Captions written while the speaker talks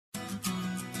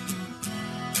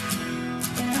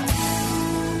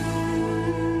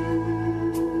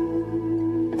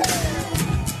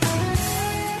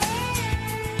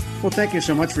Well, thank you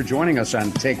so much for joining us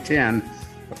on Take 10,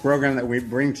 a program that we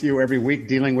bring to you every week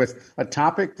dealing with a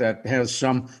topic that has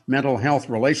some mental health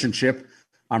relationship.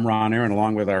 I'm Ron Aaron,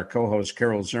 along with our co-host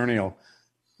Carol Zernial.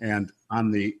 And on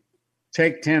the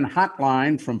Take 10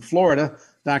 hotline from Florida,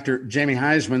 Dr. Jamie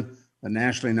Heisman, a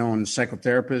nationally known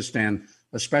psychotherapist and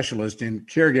a specialist in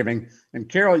caregiving. And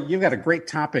Carol, you've got a great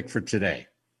topic for today.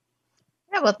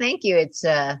 Yeah, well, thank you. It's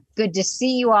good to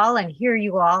see you all and hear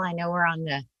you all. I know we're on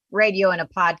the radio and a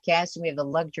podcast, and we have the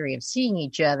luxury of seeing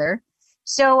each other.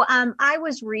 So I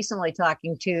was recently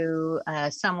talking to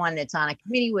someone that's on a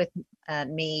committee with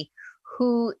me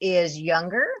who is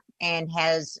younger and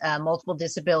has multiple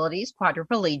disabilities,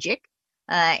 quadriplegic,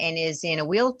 and is in a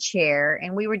wheelchair.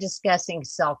 And we were discussing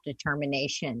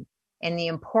self-determination and the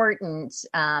importance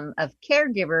of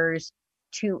caregivers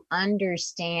to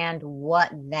understand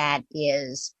what that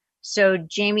is. So,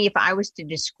 Jamie, if I was to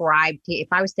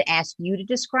ask you to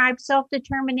describe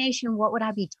self-determination, what would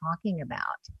I be talking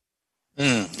about?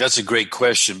 That's a great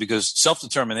question, because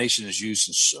self-determination is used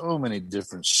in so many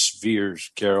different spheres,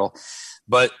 Carol.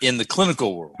 But in the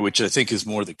clinical world, which I think is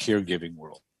more the caregiving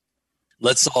world,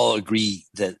 let's all agree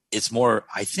that it's more,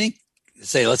 I think,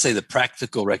 let's say the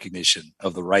practical recognition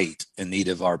of the right and need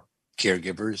of our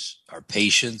caregivers, our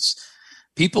patients,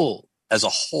 people as a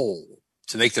whole,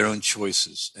 to make their own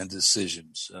choices and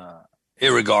decisions,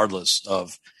 irregardless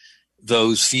of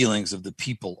those feelings of the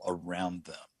people around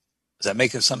them. Does that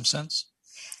make some sense?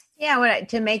 Yeah,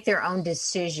 to make their own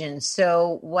decisions.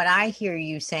 So what I hear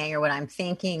you saying, or what I'm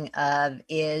thinking of,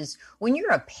 is when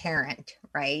you're a parent,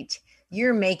 right?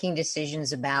 You're making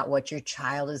decisions about what your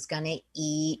child is going to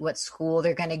eat, what school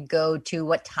they're going to go to,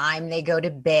 what time they go to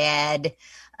bed.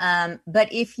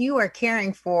 But if you are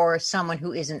caring for someone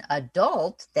who is an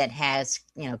adult that has,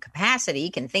 capacity,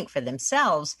 can think for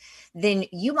themselves, then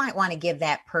you might want to give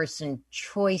that person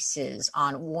choices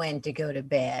on when to go to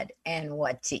bed and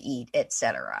what to eat,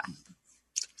 etc.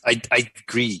 I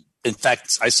agree. In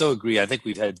fact, I so agree. I think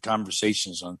we've had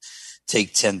conversations on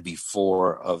Take 10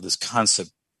 before of this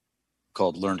concept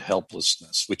called learned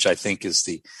helplessness, which I think is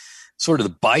the sort of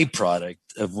the byproduct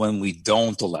of when we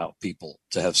don't allow people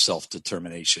to have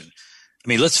self-determination. I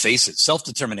mean, let's face it,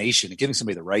 self-determination and giving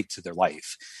somebody the right to their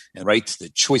life and right to the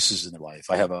choices in their life.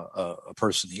 I have a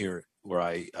person here where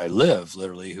I live,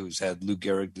 literally, who's had Lou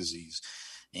Gehrig disease.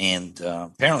 And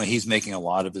apparently he's making a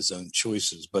lot of his own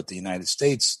choices, but the United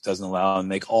States doesn't allow him to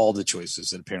make all the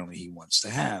choices that apparently he wants to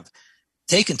have.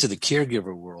 Taken to the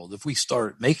caregiver world, if we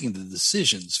start making the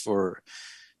decisions for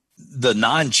the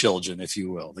non-children, if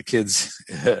you will, the kids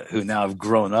who now have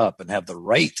grown up and have the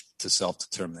right to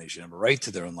self-determination, have a right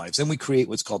to their own lives, then we create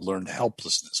what's called learned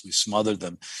helplessness. We smother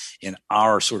them in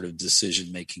our sort of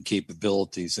decision-making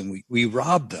capabilities, and we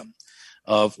rob them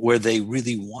of where they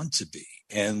really want to be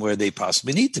and where they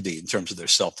possibly need to be in terms of their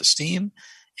self-esteem.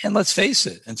 And let's face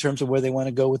it, in terms of where they want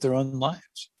to go with their own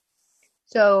lives.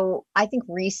 So I think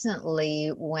recently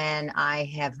when I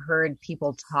have heard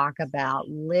people talk about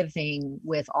living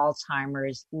with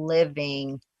Alzheimer's,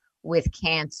 living with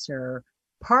cancer,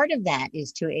 part of that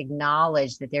is to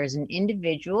acknowledge that there's an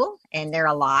individual and they're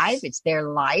alive, it's their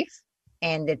life,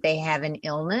 and that they have an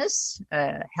illness,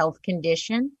 a health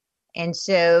condition. And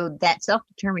so that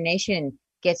self-determination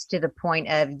gets to the point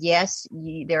of, yes,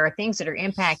 there are things that are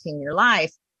impacting your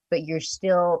life, but you're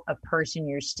still a person,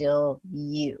 you're still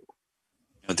you.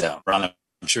 No doubt. Ron,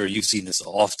 I'm sure you've seen this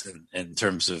often in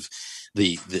terms of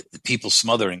the people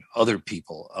smothering other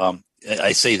people.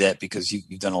 I say that because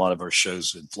you've done a lot of our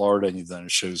shows in Florida and you've done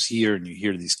shows here, and you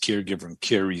hear these caregiver and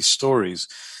caree stories.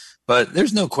 But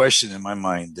there's no question in my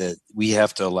mind that we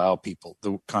have to allow people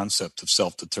the concept of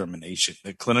self-determination.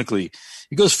 That clinically,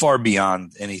 it goes far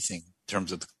beyond anything in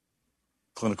terms of the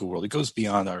clinical world. It goes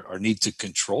beyond our need to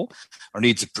control, our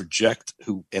need to project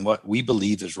who and what we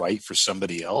believe is right for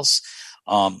somebody else.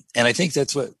 And I think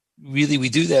that's what really we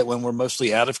do that when we're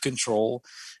mostly out of control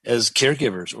as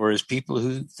caregivers or as people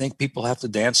who think people have to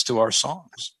dance to our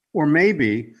songs. Or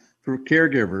maybe for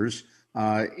caregivers,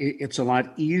 it's a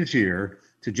lot easier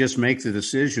to just make the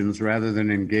decisions rather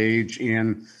than engage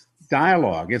in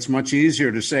dialogue. It's much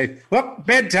easier to say, well,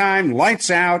 bedtime, lights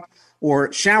out,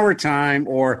 or shower time,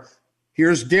 or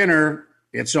here's dinner.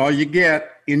 It's all you get.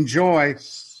 Enjoy.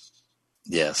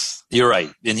 Yes, you're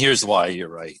right. And here's why you're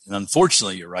right. And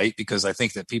unfortunately, you're right, because I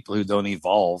think that people who don't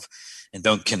evolve and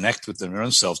don't connect with their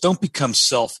own selves, don't become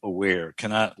self-aware,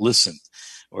 cannot listen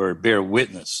or bear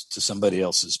witness to somebody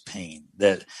else's pain,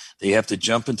 that they have to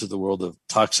jump into the world of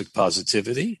toxic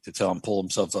positivity to tell them pull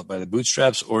themselves up by the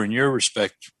bootstraps, or in your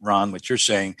respect, Ron, what you're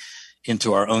saying,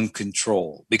 into our own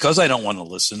control. Because I don't want to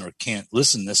listen or can't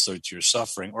listen necessarily to your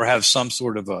suffering or have some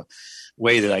sort of a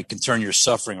way that I can turn your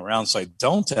suffering around so I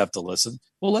don't have to listen.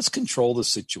 Well, let's control the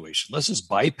situation. Let's just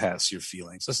bypass your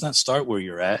feelings. Let's not start where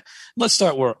you're at. Let's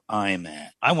start where I'm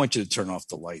at. I want you to turn off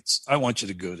the lights. I want you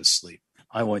to go to sleep.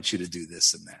 I want you to do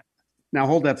this and that. Now,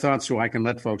 hold that thought so I can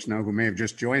let folks know who may have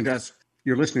just joined us.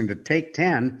 You're listening to Take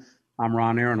 10. I'm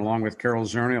Ron Aaron, along with Carol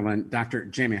Zernial and Dr.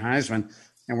 Jamie Heisman.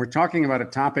 And we're talking about a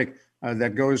topic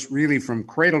that goes really from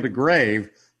cradle to grave,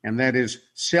 and that is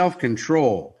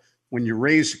self-control. When you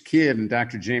raise a kid, and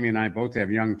Dr. Jamie and I both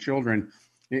have young children,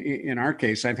 in our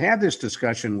case, I've had this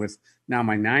discussion with now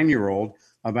my 9-year-old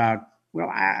about,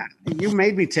 well, you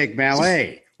made me take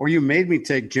ballet, or you made me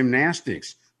take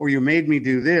gymnastics, or you made me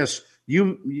do this.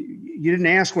 You didn't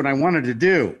ask what I wanted to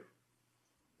do,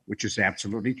 which is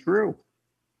absolutely true.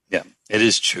 Yeah, it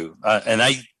is true. And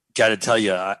I got to tell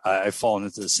you, I've fallen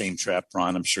into the same trap,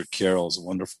 Ron. I'm sure Carol's a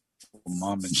wonderful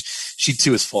mom, and she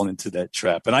too has fallen into that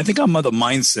trap. And I think I'm of the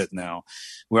mindset now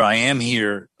where I am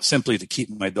here simply to keep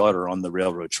my daughter on the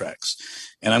railroad tracks.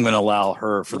 And I'm going to allow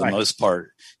her, for the most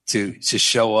part, to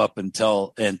show up and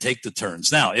take the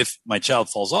turns. Now, if my child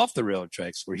falls off the railroad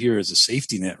tracks, we're here as a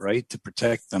safety net, right, to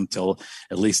protect them till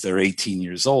at least they're 18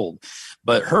 years old.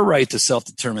 But her right to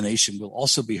self-determination will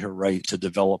also be her right to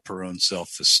develop her own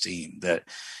self-esteem. That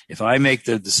if I make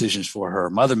the decisions for her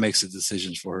mother makes the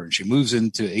decisions for her, and she moves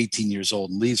into 18 years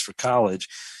old and leaves for college,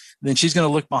 then she's going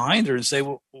to look behind her and say,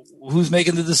 well, who's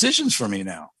making the decisions for me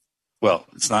now? Well,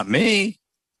 it's not me.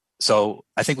 So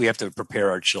I think we have to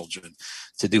prepare our children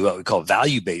to do what we call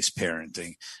value-based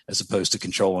parenting, as opposed to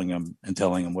controlling them and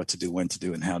telling them what to do, when to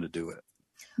do, and how to do it.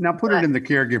 Now put it in the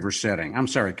caregiver setting. I'm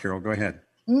sorry, Carol, go ahead.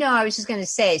 No, I was just going to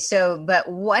say, but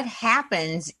what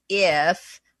happens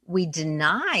if we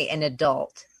deny an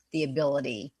adult the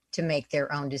ability to make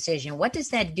their own decision? What does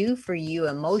that do for you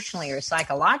emotionally or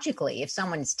psychologically if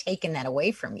someone's taken that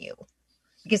away from you?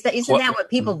 Because isn't that what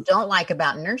people don't like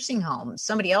about nursing homes?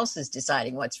 Somebody else is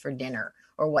deciding what's for dinner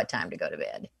or what time to go to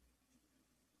bed.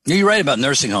 You're right about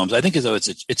nursing homes. I think as though it's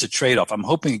a trade-off. I'm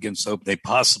hoping against hope they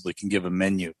possibly can give a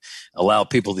menu, allow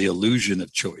people the illusion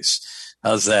of choice.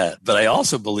 How's that? But I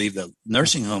also believe that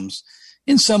nursing homes,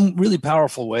 in some really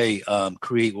powerful way,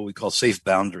 create what we call safe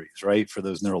boundaries, right? For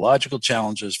those neurological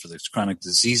challenges, for those chronic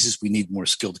diseases, we need more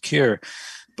skilled care.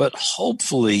 But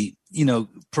hopefully,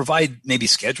 provide maybe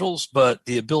schedules, but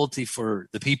the ability for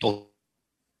the people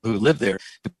who live there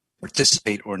to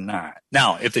participate or not.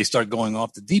 Now, if they start going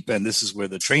off the deep end, this is where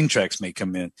the train tracks may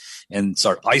come in and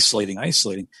start isolating.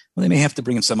 Well, they may have to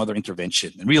bring in some other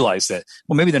intervention and realize that,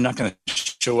 well, maybe they're not going to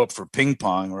show up for ping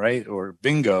pong, right, or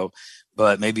bingo,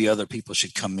 but maybe other people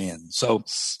should come in. So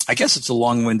I guess it's a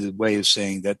long-winded way of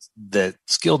saying that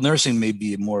skilled nursing may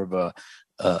be more of a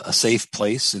safe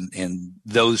place in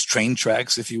those train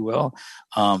tracks, if you will.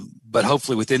 But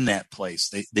hopefully within that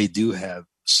place, they do have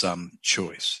some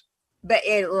choice. But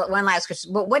one last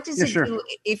question. But what does it do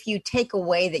if you take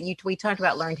away that we talked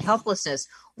about learned helplessness?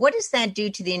 What does that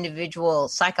do to the individual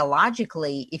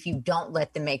psychologically if you don't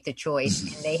let them make the choice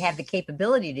and they have the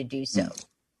capability to do so?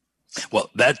 Well,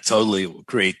 that totally will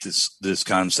create this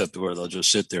concept where they'll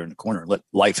just sit there in the corner and let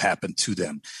life happen to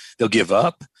them. They'll give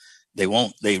up.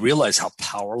 They realize how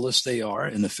powerless they are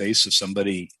in the face of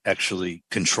somebody actually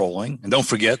controlling. And don't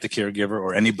forget, the caregiver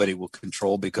or anybody will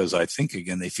control, because I think,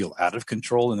 again, they feel out of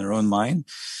control in their own mind.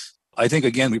 I think,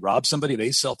 again, we rob somebody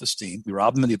of self-esteem. We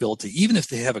rob them of the ability, even if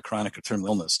they have a chronic or terminal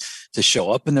illness, to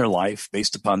show up in their life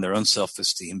based upon their own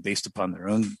self-esteem, based upon their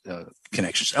own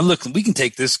connections. And look, we can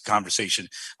take this conversation,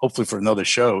 hopefully for another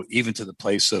show, even to the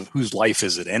place of whose life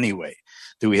is it anyway?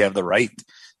 Do we have the right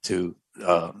to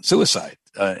suicide?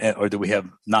 Or do we have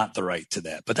not the right to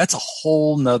that? But that's a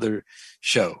whole nother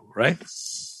show, right?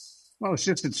 Well,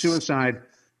 assisted suicide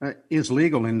is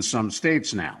legal in some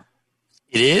states now.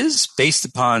 It is based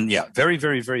upon, very,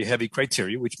 very, very heavy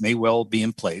criteria, which may well be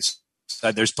in place.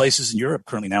 There's places in Europe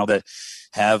currently now that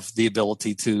have the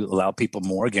ability to allow people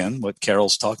more, again, what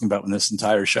Carol's talking about in this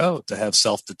entire show, to have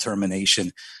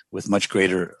self-determination with much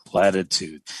greater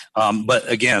latitude.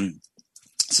 But again,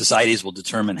 societies will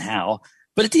determine how.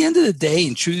 But at the end of the day,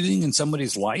 intruding in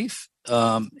somebody's life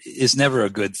is never a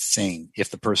good thing if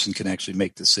the person can actually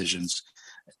make decisions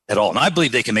at all. And I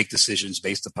believe they can make decisions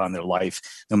based upon their life,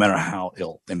 no matter how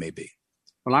ill they may be.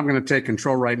 Well, I'm going to take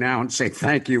control right now and say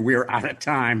thank you. We are out of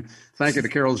time. Thank you to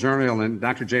Carol Zernial and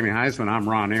Dr. Jamie Heisman. I'm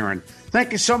Ron Aaron.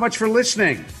 Thank you so much for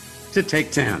listening to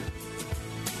Take 10.